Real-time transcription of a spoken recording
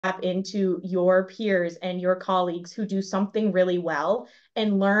into your peers and your colleagues who do something really well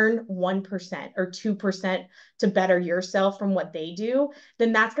and learn 1% or 2% to better yourself from what they do,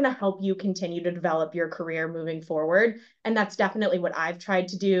 then that's going to help you continue to develop your career moving forward. And that's definitely what I've tried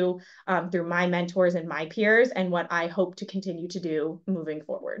to do through my mentors and my peers, and what I hope to continue to do moving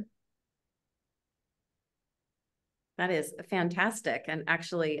forward. That is fantastic. And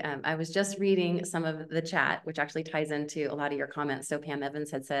actually, I was just reading some of the chat, which actually ties into a lot of your comments. So Pam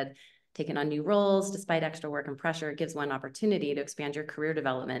Evans had said, taking on new roles, despite extra work and pressure, gives one opportunity to expand your career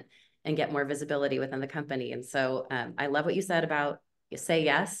development and get more visibility within the company. And so I love what you said about you say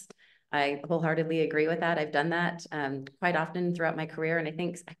yes. I wholeheartedly agree with that. I've done that quite often throughout my career. And I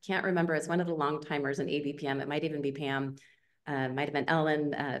think, I can't remember, it's one of the long timers in ABPM. It might even be Pam, might have been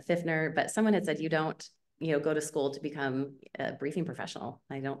Ellen Fiffner, but someone had said, you don't go to school to become a briefing professional.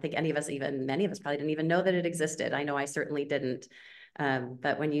 I don't think any of us, even many of us probably didn't even know that it existed. I know I certainly didn't.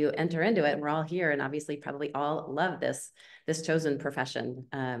 But when you enter into it, and we're all here, and obviously probably all love this chosen profession.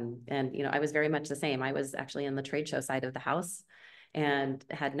 And, I was very much the same. I was actually in the trade show side of the house and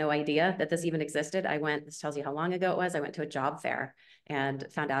had no idea that this even existed. This tells you how long ago it was. I went to a job fair and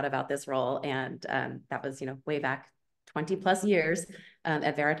found out about this role. And that was, way back 20 plus years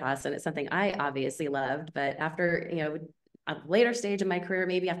at Veritas. And it's something I obviously loved, but after, a later stage in my career,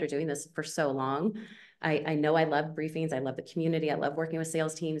 maybe after doing this for so long, I know I love briefings. I love the community. I love working with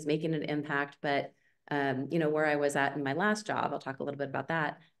sales teams, making an impact. But, where I was at in my last job, I'll talk a little bit about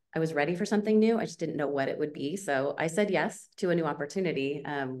that. I was ready for something new. I just didn't know what it would be. So I said yes to a new opportunity.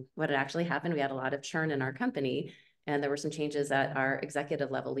 What had actually happened, we had a lot of churn in our company, and there were some changes at our executive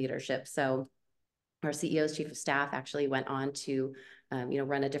level leadership. So our CEO's chief of staff actually went on to,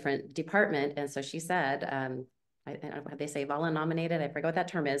 run a different department. And so she said, I don't know how they say nominated. I forget what that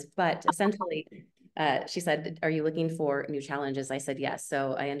term is, but essentially she said, are you looking for new challenges? I said, yes.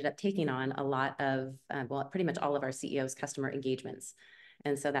 So I ended up taking on a lot of, pretty much all of our CEO's customer engagements.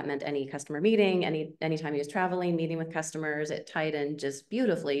 And so that meant any customer meeting, anytime he was traveling, meeting with customers, it tied in just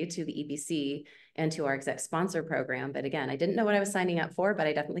beautifully to the EBC and to our exec sponsor program. But again, I didn't know what I was signing up for, but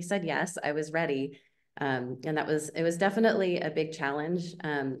I definitely said yes. I was ready. And it was definitely a big challenge.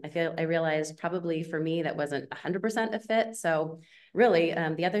 I realized probably for me, that wasn't 100% a fit. So really,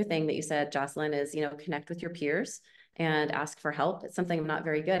 the other thing that you said, Jocelyn, is, connect with your peers and ask for help. It's something I'm not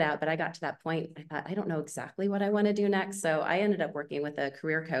very good at, but I got to that point. I thought, I don't know exactly what I want to do next. So I ended up working with a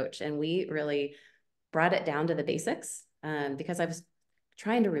career coach, and we really brought it down to the basics because I was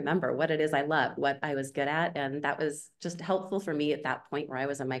trying to remember what it is I love, what I was good at. And that was just helpful for me at that point where I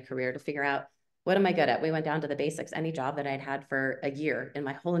was in my career to figure out, what am I good at? We went down to the basics. Any job that I'd had for a year in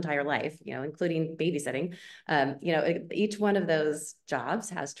my whole entire life, including babysitting, each one of those jobs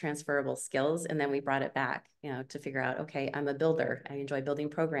has transferable skills. And then we brought it back, to figure out, okay, I'm a builder. I enjoy building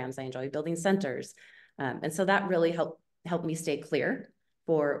programs. I enjoy building centers. And so that really helped me stay clear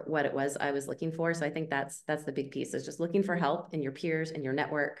for what it was I was looking for. So I think that's the big piece, is just looking for help in your peers and your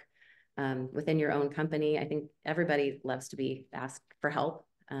network, within your own company. I think everybody loves to be asked for help.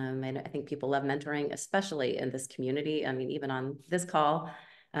 And I think people love mentoring, especially in this community. I mean, even on this call,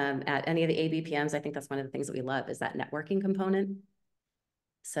 at any of the ABPMs, I think that's one of the things that we love, is that networking component.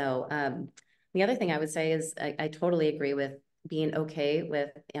 So the other thing I would say is I totally agree with being okay with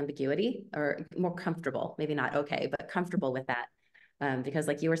ambiguity, or more comfortable, maybe not okay, but comfortable with that. Because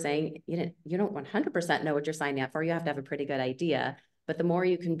like you were saying, you don't 100% know what you're signing up for. You have to have a pretty good idea. But the more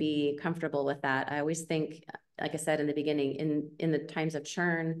you can be comfortable with that, I always think, like I said in the beginning, in the times of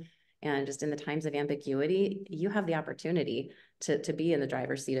churn and just in the times of ambiguity, you have the opportunity to be in the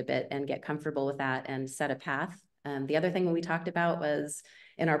driver's seat a bit and get comfortable with that and set a path. The other thing we talked about was,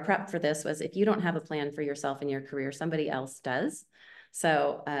 in our prep for this, was if you don't have a plan for yourself in your career, somebody else does.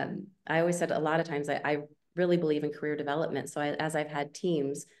 So I always said, a lot of times I really believe in career development. So as I've had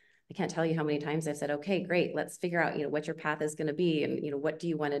teams, I can't tell you how many times I've said, okay, great, let's figure out, what your path is going to be, and, what do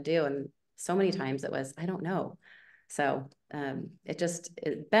you want to do? And so many times it was, I don't know. So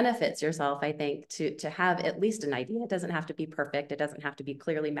it benefits yourself, I think, to have at least an idea. It doesn't have to be perfect. It doesn't have to be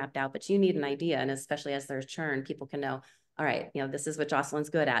clearly mapped out, but you need an idea. And especially as there's churn, people can know, all right, this is what Jocelyn's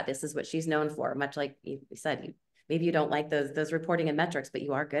good at. This is what she's known for. Much like you said, maybe you don't like those reporting and metrics, but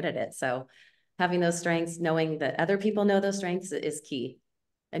you are good at it. So having those strengths, knowing that other people know those strengths, is key.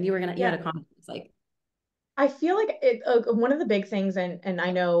 And you had a comment. It's like, I feel like one of the big things, and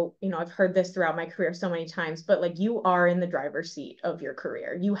I know, I've heard this throughout my career so many times, but like, you are in the driver's seat of your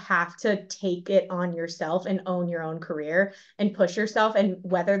career. You have to take it on yourself and own your own career and push yourself. And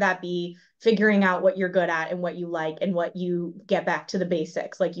whether that be figuring out what you're good at and what you like and what you get back to the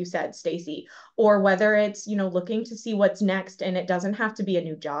basics, like you said, Stacey, or whether it's, looking to see what's next. And it doesn't have to be a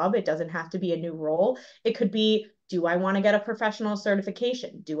new job. It doesn't have to be a new role. It could be, do I want to get a professional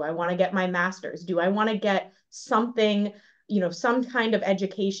certification? Do I want to get my master's? Do I want to get something, some kind of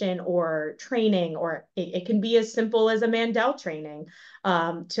education or training, or it can be as simple as a Mandel training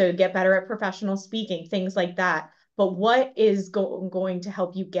to get better at professional speaking, things like that. But what is going to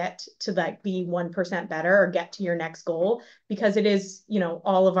help you get to that, be 1% better or get to your next goal? Because it is,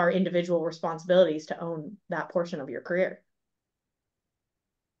 all of our individual responsibilities to own that portion of your career.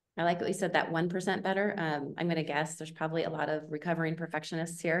 I like what you said, that 1% better. I'm going to guess there's probably a lot of recovering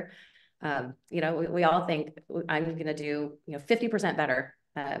perfectionists here. We all think I'm going to do, 50% better,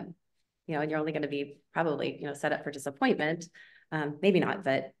 and you're only going to be probably, set up for disappointment. Maybe not,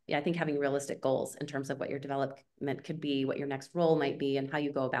 but yeah, I think having realistic goals in terms of what your development could be, what your next role might be, and how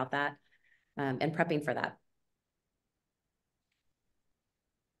you go about that, and prepping for that.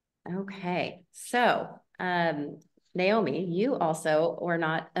 Okay, so Naomi, you also were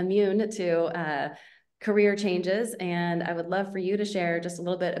not immune to career changes, and I would love for you to share just a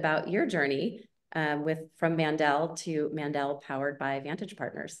little bit about your journey from Mandel to Mandel powered by Vantage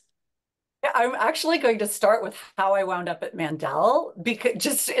Partners. Yeah, I'm actually going to start with how I wound up at Mandel, because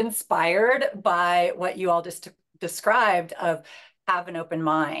just inspired by what you all just described of have an open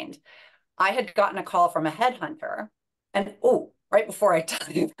mind. I had gotten a call from a headhunter, and right before I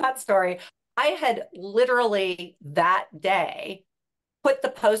tell you that story, I had literally that day put the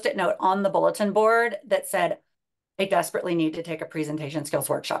Post-it note on the bulletin board that said, I desperately need to take a presentation skills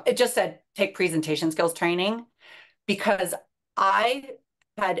workshop. It just said, take presentation skills training, because I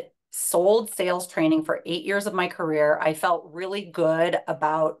had sold sales training for 8 years of my career. I felt really good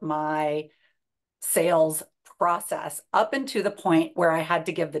about my sales process up into the point where I had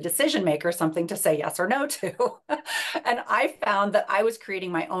to give the decision maker something to say yes or no to. And I found that I was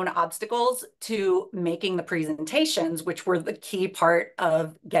creating my own obstacles to making the presentations, which were the key part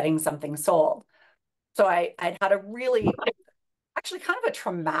of getting something sold. So I'd had a really, actually kind of a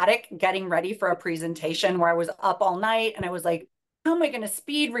traumatic getting ready for a presentation where I was up all night and I was like, how am I going to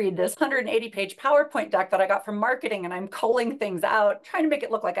speed read this 180-page PowerPoint deck that I got from marketing? And I'm culling things out, trying to make it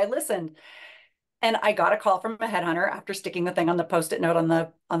look like I listened. And I got a call from a headhunter after sticking the thing on the Post-it note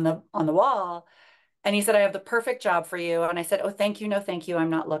on the wall. And he said, I have the perfect job for you. And I said, oh, thank you. No, thank you. I'm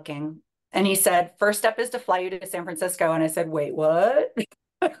not looking. And he said, first step is to fly you to San Francisco. And I said, wait, what?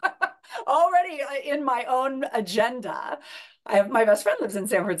 Already in my own agenda. My best friend lives in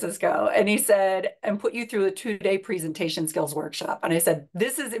San Francisco. And he said, and put you through a 2-day presentation skills workshop. And I said,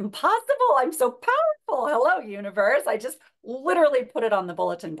 this is impossible. I'm so powerful. Hello, universe. I just literally put it on the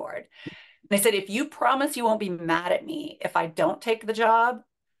bulletin board. They said, if you promise you won't be mad at me if I don't take the job,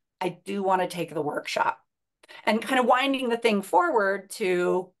 I do want to take the workshop. And kind of winding the thing forward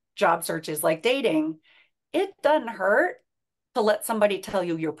to job searches like dating, it doesn't hurt to let somebody tell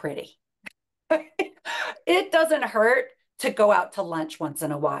you you're pretty. It doesn't hurt to go out to lunch once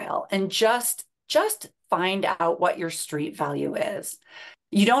in a while and just find out what your street value is.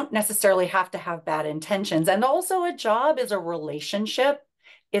 You don't necessarily have to have bad intentions. And also, a job is a relationship.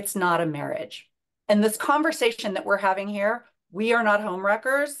 It's not a marriage. And this conversation that we're having here, we are not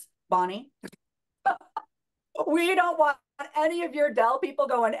homewreckers, Bonnie. We don't want any of your Dell people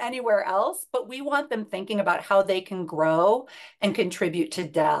going anywhere else, but we want them thinking about how they can grow and contribute to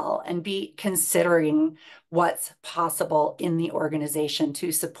Dell and be considering what's possible in the organization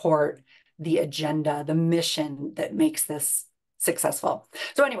to support the agenda, the mission that makes this successful.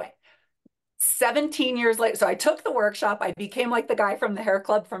 So anyway, 17 years later, so I took the workshop. I became like the guy from the Hair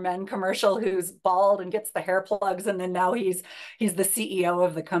Club for Men commercial who's bald and gets the hair plugs. And then now he's the CEO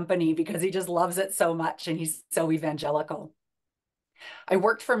of the company because he just loves it so much and he's so evangelical. I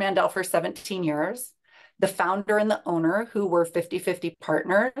worked for Mandel for 17 years. The founder and the owner, who were 50-50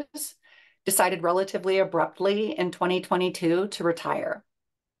 partners, decided relatively abruptly in 2022 to retire.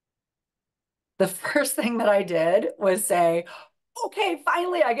 The first thing that I did was say, okay,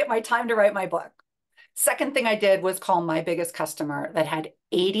 finally I get my time to write my book. Second thing I did was call my biggest customer that had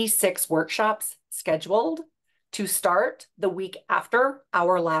 86 workshops scheduled to start the week after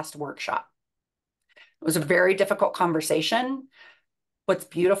our last workshop. It was a very difficult conversation. What's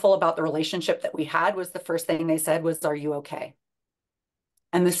beautiful about the relationship that we had was the first thing they said was, are you okay?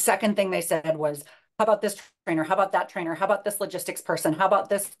 And the second thing they said was, how about this trainer? How about that trainer? How about this logistics person? How about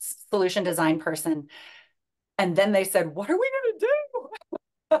this solution design person? And then they said, what are we going to do?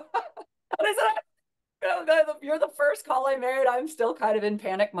 And I said, you're the first call I made. I'm still kind of in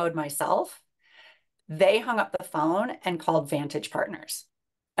panic mode myself. They hung up the phone and called Vantage Partners.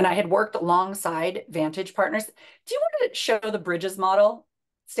 and I had worked alongside Vantage Partners. Do you want to show the Bridges model,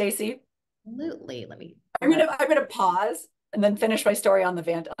 Stacey? Absolutely. Let me. I'm gonna pause and then finish my story on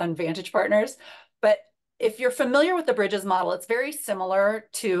on Vantage Partners. But if you're familiar with the Bridges model, it's very similar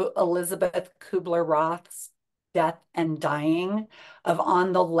to Elizabeth Kubler-Ross's Death and Dying, of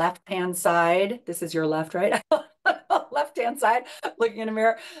on the left-hand side. This is your left, right? Left-hand side, looking in a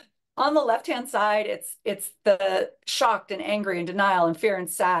mirror. On the left-hand side, it's the shocked and angry and denial and fear and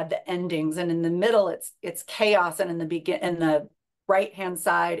sad, the endings. And in the middle, it's chaos. And in the right-hand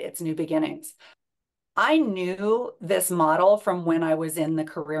side, it's new beginnings. I knew this model from when I was in the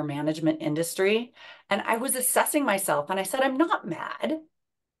career management industry, and I was assessing myself, and I said, I'm not mad.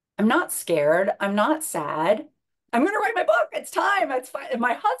 I'm not scared. I'm not sad. I'm going to write my book. It's time. It's fine. And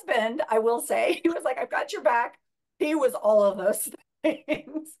my husband, I will say, he was like, I've got your back. He was all of those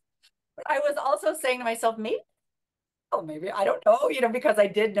things. But I was also saying to myself, maybe, I don't know, because I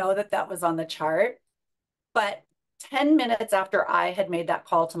did know that that was on the chart. But 10 minutes after I had made that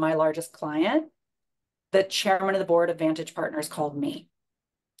call to my largest client, the chairman of the board of Vantage Partners called me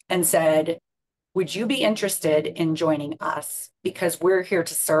and said, would you be interested in joining us? Because we're here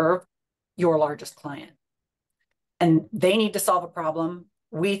to serve your largest client. And they need to solve a problem.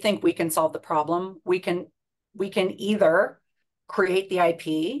 We think we can solve the problem. We can either create the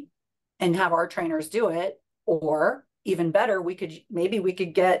IP and have our trainers do it, or even better, maybe we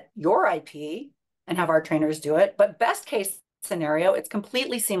could get your IP and have our trainers do it. But best case scenario, it's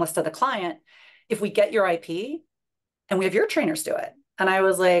completely seamless to the client if we get your IP and we have your trainers do it. And I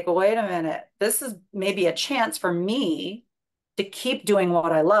was like, wait a minute, this is maybe a chance for me to keep doing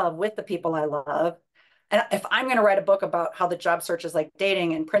what I love with the people I love. And if I'm going to write a book about how the job search is like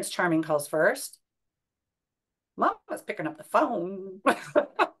dating and Prince Charming calls first, Mom was picking up the phone.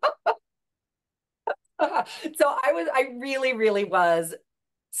 So I really, really was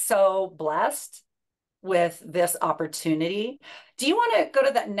so blessed with this opportunity. Do you want to go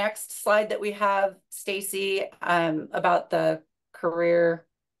to that next slide that we have, Stacey, about the career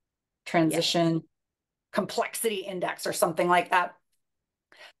transition complexity index or something like that?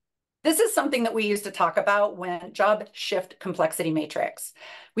 This is something that we used to talk about when job shift complexity matrix.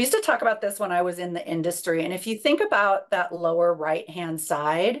 We used to talk about this when I was in the industry. And if you think about that lower right-hand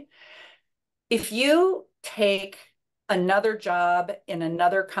side, if you take another job in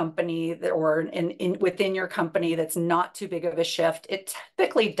another company or within your company that's not too big of a shift, it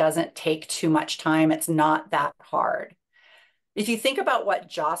typically doesn't take too much time. It's not that hard. If you think about what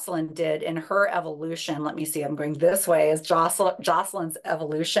Jocelyn did in her evolution, let me see, I'm going this way, is Jocelyn's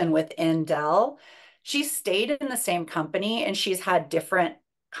evolution within Dell. She stayed in the same company and she's had different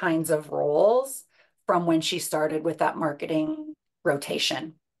kinds of roles from when she started with that marketing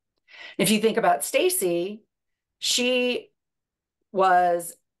rotation. If you think about Stacey, she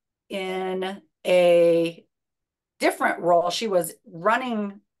was in a different role. She was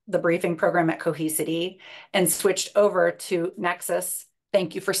running the briefing program at Cohesity and switched over to Nexus.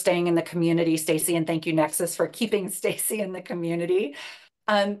 Thank you for staying in the community, Stacey, and thank you, Nexus, for keeping Stacey in the community.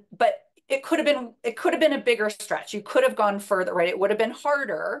 But it could have been a bigger stretch. You could have gone further, right? It would have been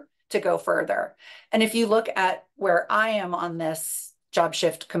harder to go further. And if you look at where I am on this job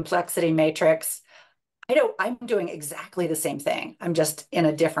shift complexity matrix, I'm doing exactly the same thing. I'm just in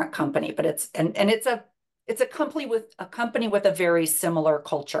a different company, but it's a company with a very similar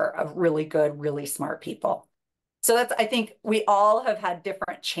culture of really good, really smart people. So I think we all have had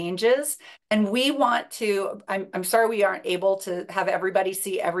different changes, and we want to, I'm sorry we aren't able to have everybody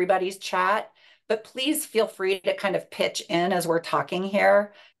see everybody's chat, but please feel free to kind of pitch in as we're talking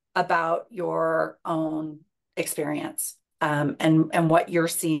here about your own experience and what you're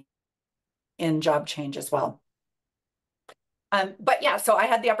seeing in job change as well. But yeah, so I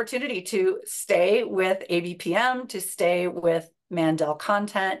had the opportunity to stay with ABPM, to stay with Mandel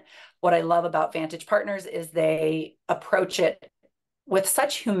Content. What I love about Vantage Partners is they approach it with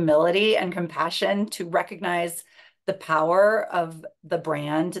such humility and compassion to recognize the power of the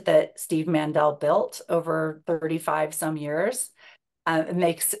brand that Steve Mandel built over 35 some years.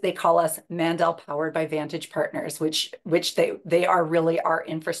 They call us Mandel Powered by Vantage Partners, which they are really our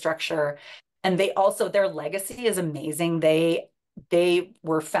infrastructure. And their legacy is amazing. They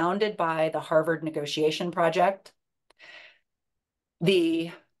were founded by the Harvard Negotiation Project.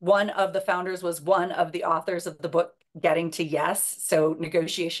 One of the founders was one of the authors of the book Getting to Yes. So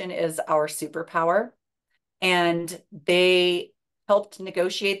negotiation is our superpower. And they helped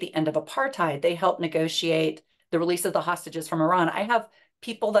negotiate the end of apartheid. They helped negotiate the release of the hostages from Iran. I have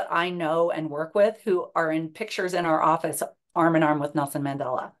people that I know and work with who are in pictures in our office, arm in arm with Nelson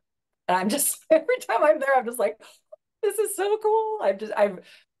Mandela. And I'm just, every time I'm there, I'm just like, this is so cool.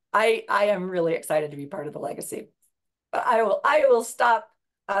 I am really excited to be part of the legacy. But I will stop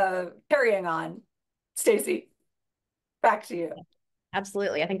carrying on. Stacey, back to you.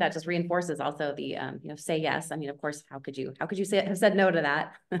 Absolutely. I think that just reinforces also the, say yes. I mean, of course, how could you have said no to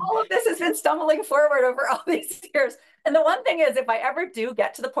that? All of this has been stumbling forward over all these years. And the one thing is, if I ever do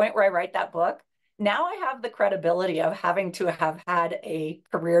get to the point where I write that book, now I have the credibility of having to have had a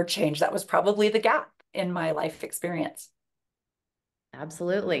career change. That was probably the gap in my life experience.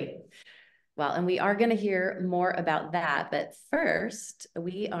 Absolutely. Well, and we are going to hear more about that, but first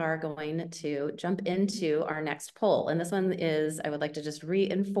we are going to jump into our next poll. And this one is, I would like to just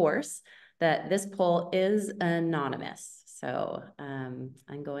reinforce that this poll is anonymous. So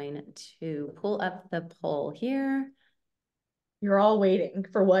I'm going to pull up the poll here. You're all waiting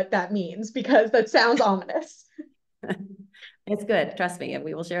for what that means because that sounds ominous. It's good. Trust me. And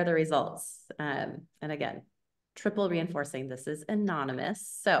we will share the results. And again, triple reinforcing this is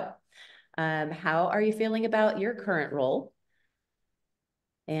anonymous. So how are you feeling about your current role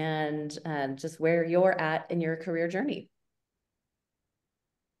and just where you're at in your career journey?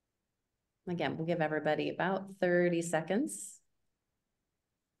 Again, we'll give everybody about 30 seconds.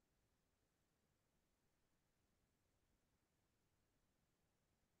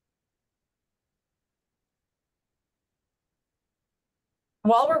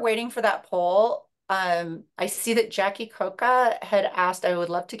 While we're waiting for that poll, I see that Jackie Coca had asked, I would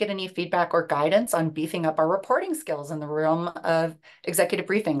love to get any feedback or guidance on beefing up our reporting skills in the realm of executive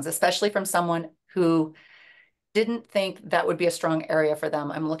briefings, especially from someone who didn't think that would be a strong area for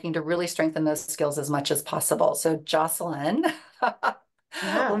them. I'm looking to really strengthen those skills as much as possible. So Jocelyn,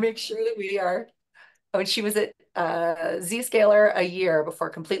 we'll make sure that we are. Oh, she was at Zscaler a year before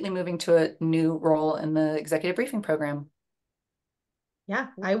completely moving to a new role in the executive briefing program. Yeah,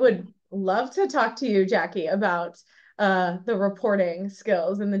 I would love to talk to you, Jackie, about the reporting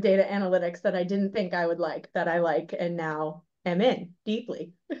skills and the data analytics that I didn't think I would like, that I like and now am in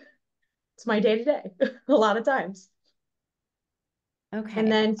deeply. It's my day to day, a lot of times. Okay.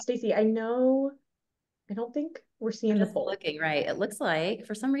 And then, Stacey, I don't think we're seeing the poll. Looking right. It looks like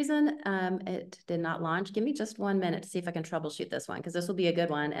for some reason it did not launch. Give me just 1 minute to see if I can troubleshoot this one, because this will be a good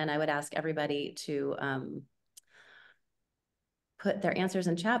one. And I would ask everybody to put their answers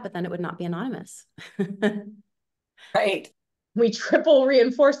in chat, but then it would not be anonymous. Right. We triple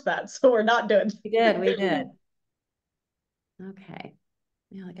reinforced that, so we're not doing. We did. Okay.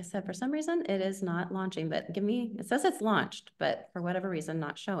 Yeah, like I said, for some reason it is not launching, but it says it's launched, but for whatever reason,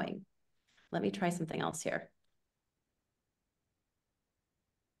 not showing. Let me try something else here.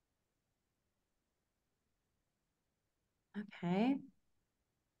 Okay.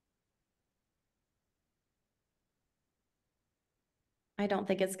 I don't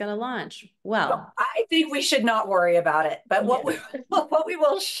think it's going to launch. Well, I think we should not worry about it. But what we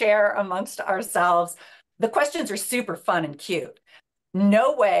will share amongst ourselves, the questions are super fun and cute.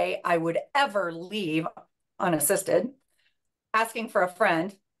 No way I would ever leave unassisted. Asking for a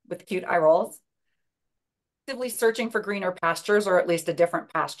friend with cute eye rolls. Actively searching for greener pastures, or at least a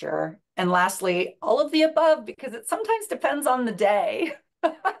different pasture. And lastly, all of the above, because it sometimes depends on the day.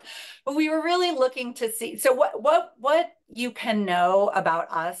 But we were really looking to see. So what you can know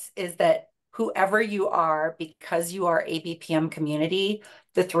about us is that whoever you are, because you are ABPM community,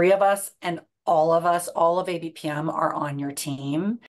 the three of us and all of us, all of ABPM are on your team.